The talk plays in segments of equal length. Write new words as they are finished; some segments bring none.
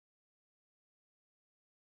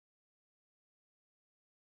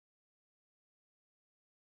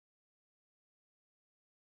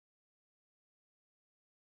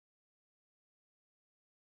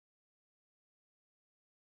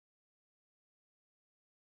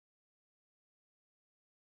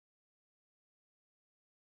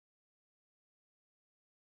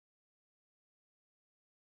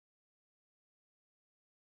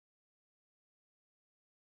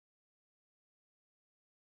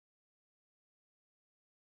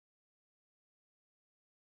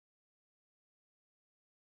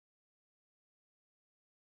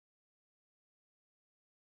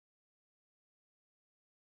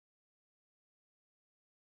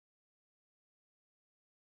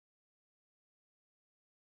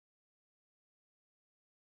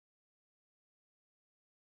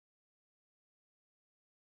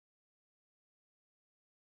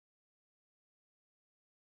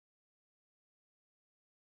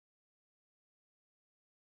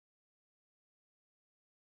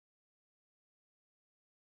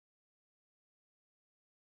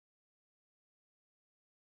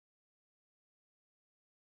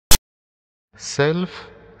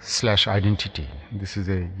Self/identity. This is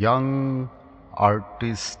a young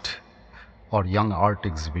artist or young art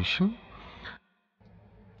exhibition,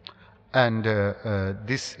 and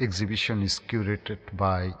this exhibition is curated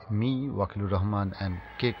by me, Wakilur Rahman, and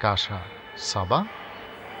Kehkasha Sabah.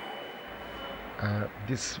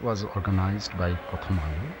 This was organized by Prothom.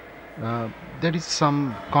 There is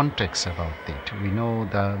some context about it. We know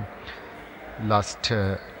the last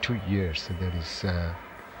 2 years there is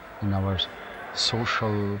in our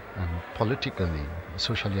socially and politically, if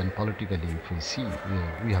we see,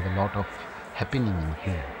 we have a lot of happening in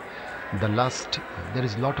here. There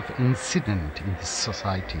is a lot of incident in this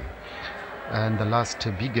society, and the last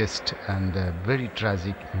biggest and very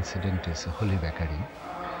tragic incident is Holy Bakery.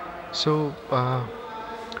 So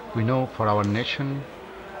we know for our nation,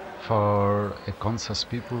 for a conscious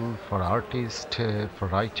people, for artists, for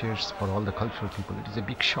writers, for all the cultural people, it is a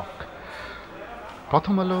big shock.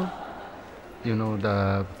 Prothom,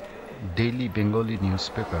 the daily Bengali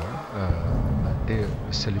newspaper, they're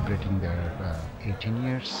celebrating their 18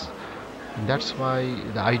 years. And that's why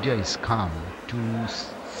the idea is come to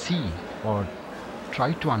see or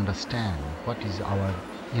try to understand what is our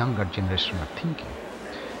younger generation are thinking.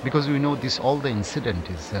 Because we know all the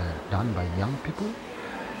incident is done by young people,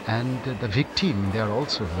 and the victim, they are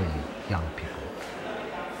also very young people.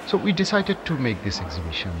 So we decided to make this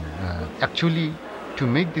exhibition. Actually, to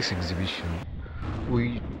make this exhibition,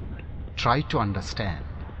 we try to understand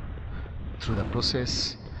through the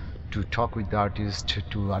process, to talk with the artists,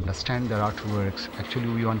 to understand their artworks. Actually,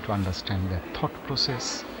 we want to understand their thought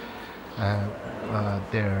process,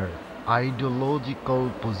 their ideological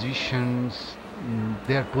positions,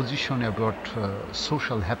 their position about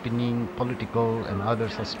social happening, political and other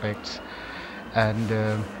aspects, and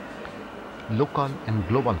local and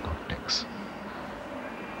global context.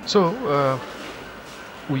 So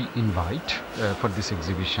we invite for this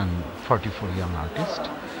exhibition 44 young artists.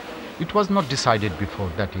 It was not decided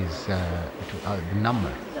before, that is the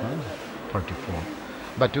number 44.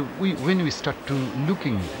 But when we start to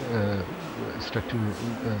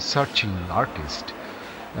searching artists,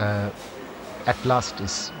 at last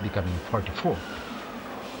is becoming 44,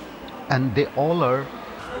 and they all are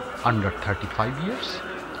under 35 years,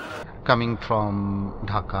 coming from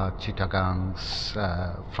Dhaka, Chittagangs,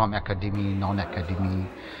 from academy, non-academy.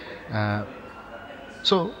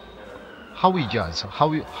 So how we judge, how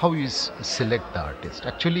we select the artist?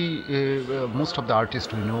 Actually, most of the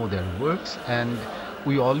artists, we know their works, and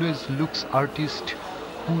we always look artists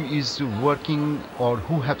who is working or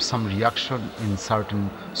who have some reaction in certain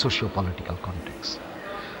socio-political context.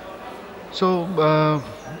 So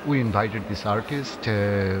we invited this artist,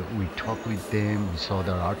 we talked with them, we saw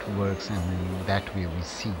their artworks, and that way we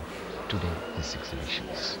see today these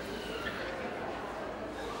exhibitions.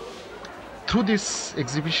 Through this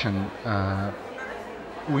exhibition,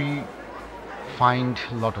 we find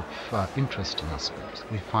a lot of interesting aspects.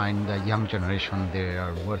 We find the young generation, they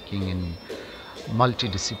are working in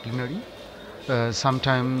multidisciplinary.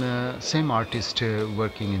 Sometimes same artist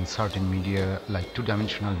working in certain media, like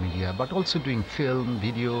two-dimensional media, but also doing film,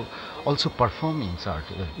 video, also performing art.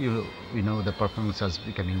 You know the performance is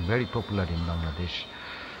becoming very popular in Bangladesh.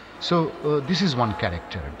 So this is one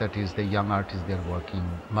character, that is the young artists, they are working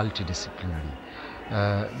multidisciplinary.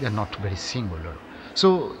 They are not very singular.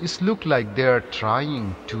 So it looks like they are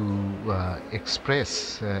trying to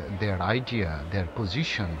express their idea, their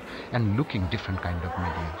position, and looking different kind of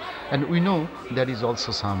media. And we know there is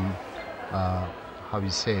also some,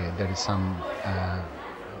 there is some,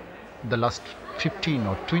 the last 15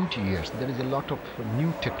 or 20 years, there is a lot of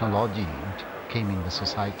new technology came in the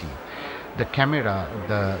society. The camera,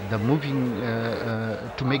 the moving,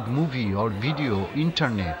 to make movie or video,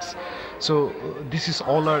 internet. So this is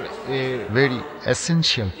all a very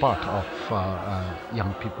essential part of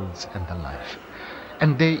young people's and the life,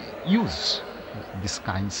 and they use these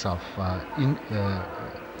kinds of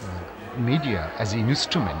media as an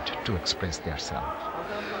instrument to express themselves.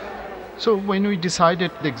 So when we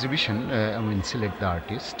decided the exhibition and we select the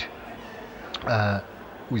artist,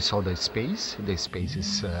 we saw the space. The space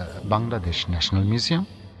is Bangladesh National Museum,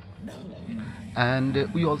 and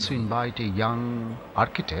we also invite a young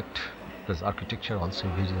architect, because architecture also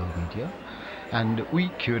visual media, and we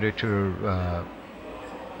curator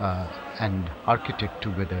and architect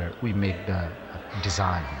together, we make the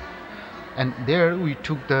design, and there we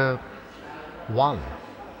took the wall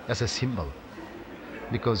as a symbol,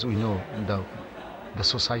 because we know the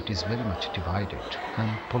society is very much divided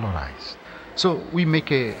and polarized. So we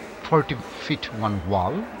make a 40 feet one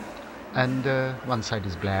wall, and one side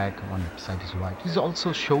is black, one side is white. This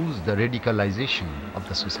also shows the radicalization of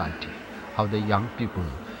the society. how the young people,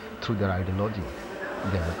 through their ideology,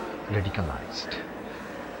 they are radicalized.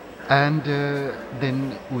 And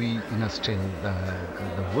then we illustrate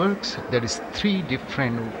the works. There is 3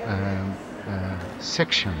 different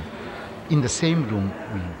sections in the same room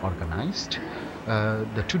we organized.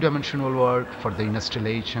 The 2-dimensional work for the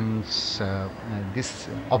installations, this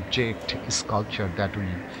object sculpture that we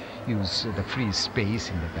use the free space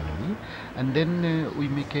in the gallery, and then we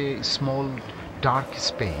make a small dark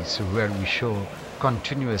space where we show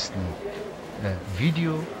continuously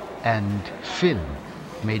video and film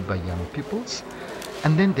made by young peoples.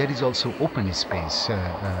 And then there is also open space,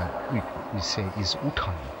 we say is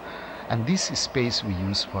Uthan. And this space we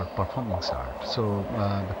use for performance art. So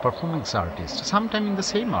the performance artist, sometime in the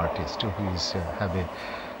same artist who is have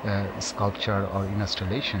a sculpture or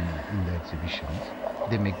installation in the exhibition,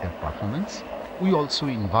 they make their performance. We also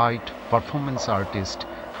invite performance artists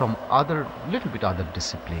from little bit other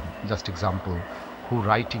discipline. Just example, who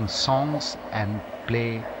writing songs and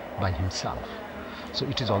play by himself. So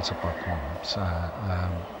it is also performance.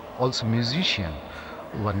 Also musician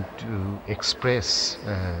want to express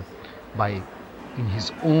in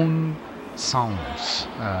his own sounds.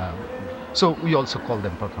 So we also call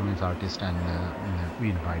them performance artists, and we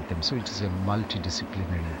invite them. So it is a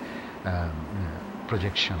multidisciplinary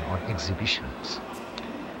projection or exhibitions.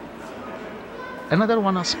 Another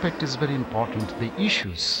one aspect is very important, the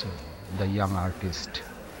issues the young artist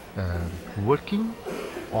working,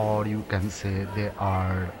 or you can say they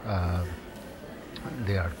are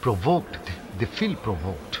provoked, they feel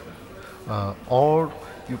provoked, or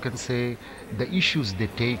you can say the issues they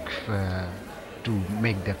take to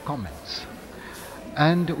make their comments.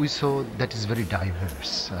 And we saw that is very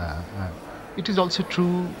diverse. It is also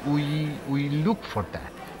true, we look for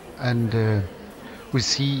that, and we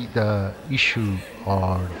see the issue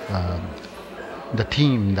or the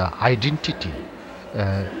theme, the identity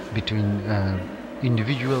between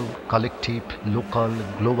individual, collective, local,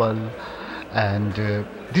 global, and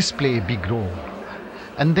this play a big role.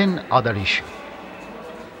 And then other issue.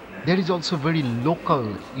 There is also very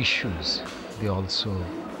local issues they also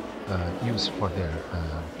use for their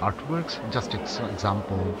artworks. Just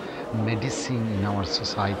example, medicine in our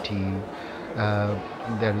society.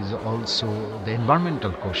 There is also the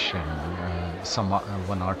environmental question.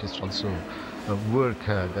 One artist also work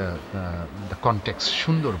the context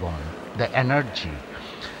Sundarban, the energy.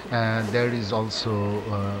 There is also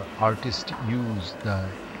artists use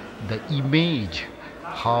the image,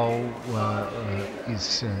 how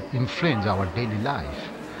is influence our daily life.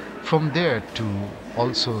 From there to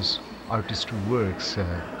also artist who works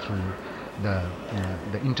through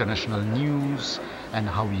the international news and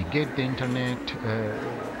how we get the internet,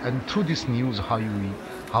 and through this news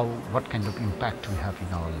what kind of impact we have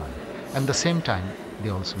in our life. And at the same time they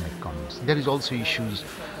also make comments. There is also issues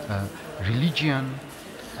religion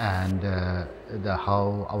and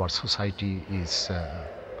how our society is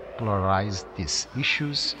polarized these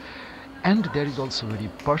issues, and there is also very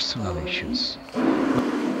personal issues.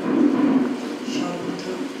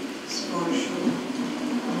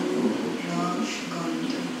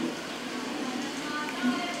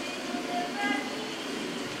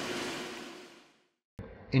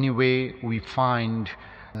 Anyway, we find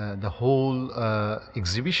the whole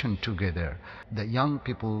exhibition together. The young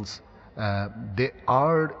peoples, they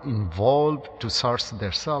are involved to search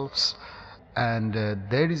themselves, and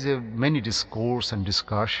there is many discourse and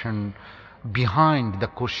discussion behind the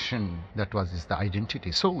question that is the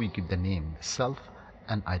identity. So we give the name self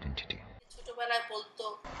and identity. ছোটবেলায় বলতো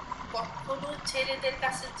কখনো ছেলেদের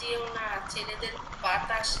কাছে যেও না, ছেলেদের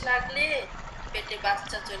বাতাস লাগলে পেটে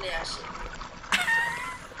বাচ্চা চলে আসে।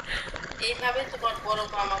 এইভাবে তোমার বড়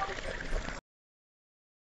মা আমাকে বলতো।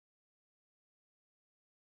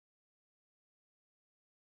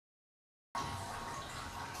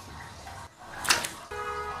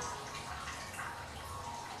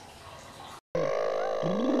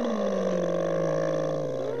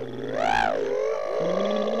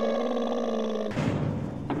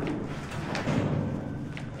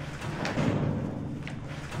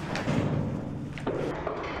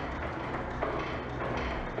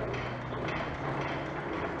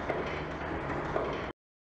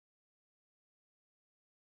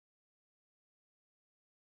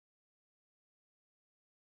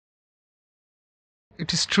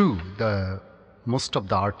 It is true, most of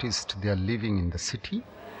the artists, they are living in the city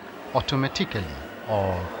automatically, or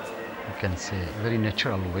you can say very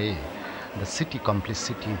natural way. The city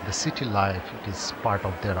complicity, the city life, it is part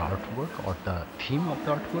of their artwork or the theme of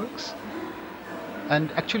the artworks. And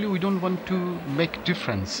actually, we don't want to make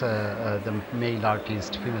difference the male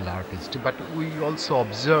artist, female artist, but we also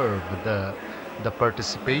observe the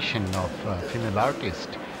participation of female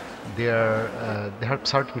artists. They have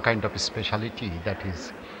certain kind of speciality, that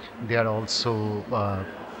is, they are also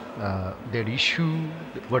their issue,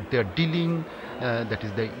 what they are dealing, that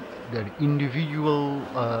is their individual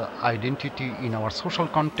identity in our social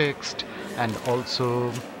context, and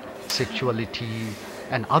also sexuality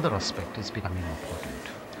and other aspect is becoming important.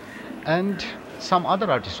 And some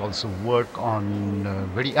other artists also work on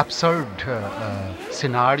very absurd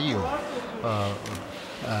scenario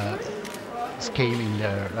scale in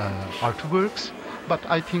their artworks. But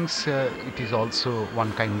I think it is also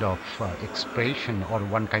one kind of expression or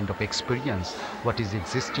one kind of experience what is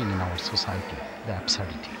existing in our society, the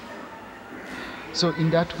absurdity. So in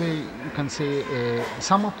that way, you can say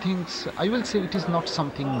some of things, I will say it is not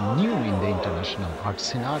something new in the international art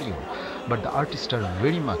scenario, but the artists are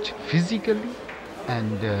very much physically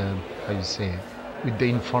and, how you say, with the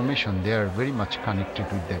information, they are very much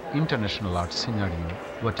connected with the international art scenario,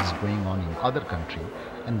 what is going on in other country,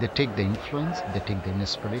 and they take the influence, they take the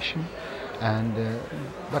inspiration, and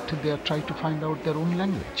but they are trying to find out their own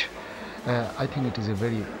language. I think it is a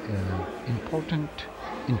very important,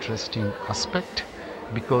 interesting aspect,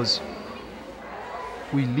 because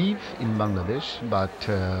we live in Bangladesh, but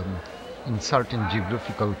in certain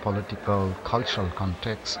geographical, political, cultural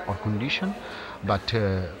context or condition, but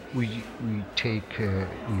we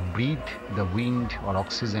breathe the wind or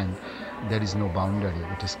oxygen. There is no boundary,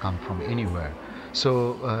 it has come from anywhere.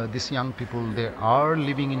 So these young people, they are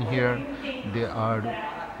living in here, they are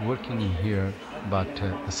working in here, but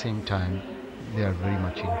at the same time they are very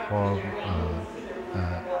much informed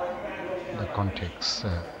the context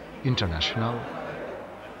international.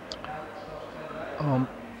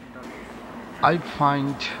 I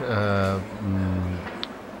find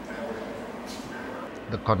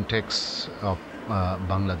the context of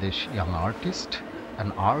Bangladesh young artist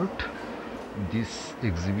and art. This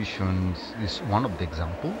exhibition is one of the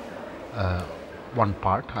example, one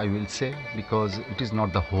part I will say, because it is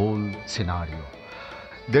not the whole scenario.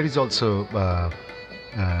 There is also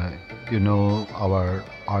our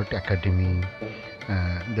art academy.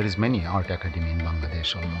 There is many art academy in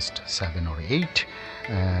Bangladesh, almost 7 or 8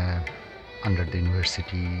 under the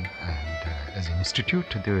university and as an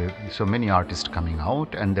institute. There are so many artists coming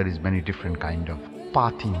out, and there is many different kind of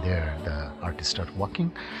path in there the artists are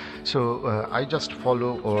working. So I just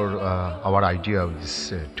follow, or our idea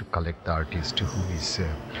is to collect the artist who is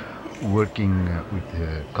working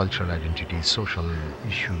with cultural identity, social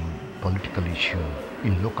issue, political issue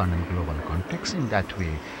in local and global context. In that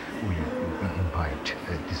way, we invite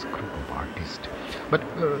this group of artists. But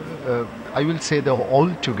I will say that all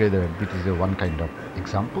together, it is one kind of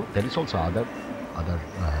example. There is also other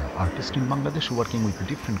artists in Bangladesh working with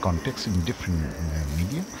different contexts in different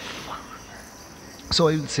media. So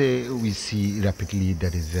I will say we see rapidly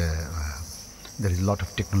there is a lot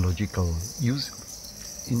of technological use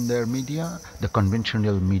in their media. The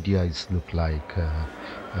conventional media is look like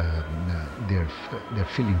they're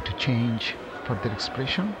feeling to change for their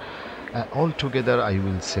expression. Altogether, I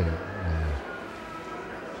will say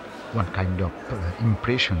one kind of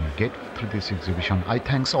impression you get through this exhibition. I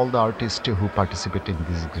thanks all the artists who participated in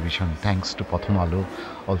this exhibition. Thanks to Prothom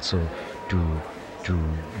also to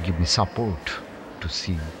give me support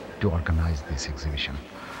to organize this exhibition.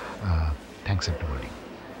 Thanks everybody.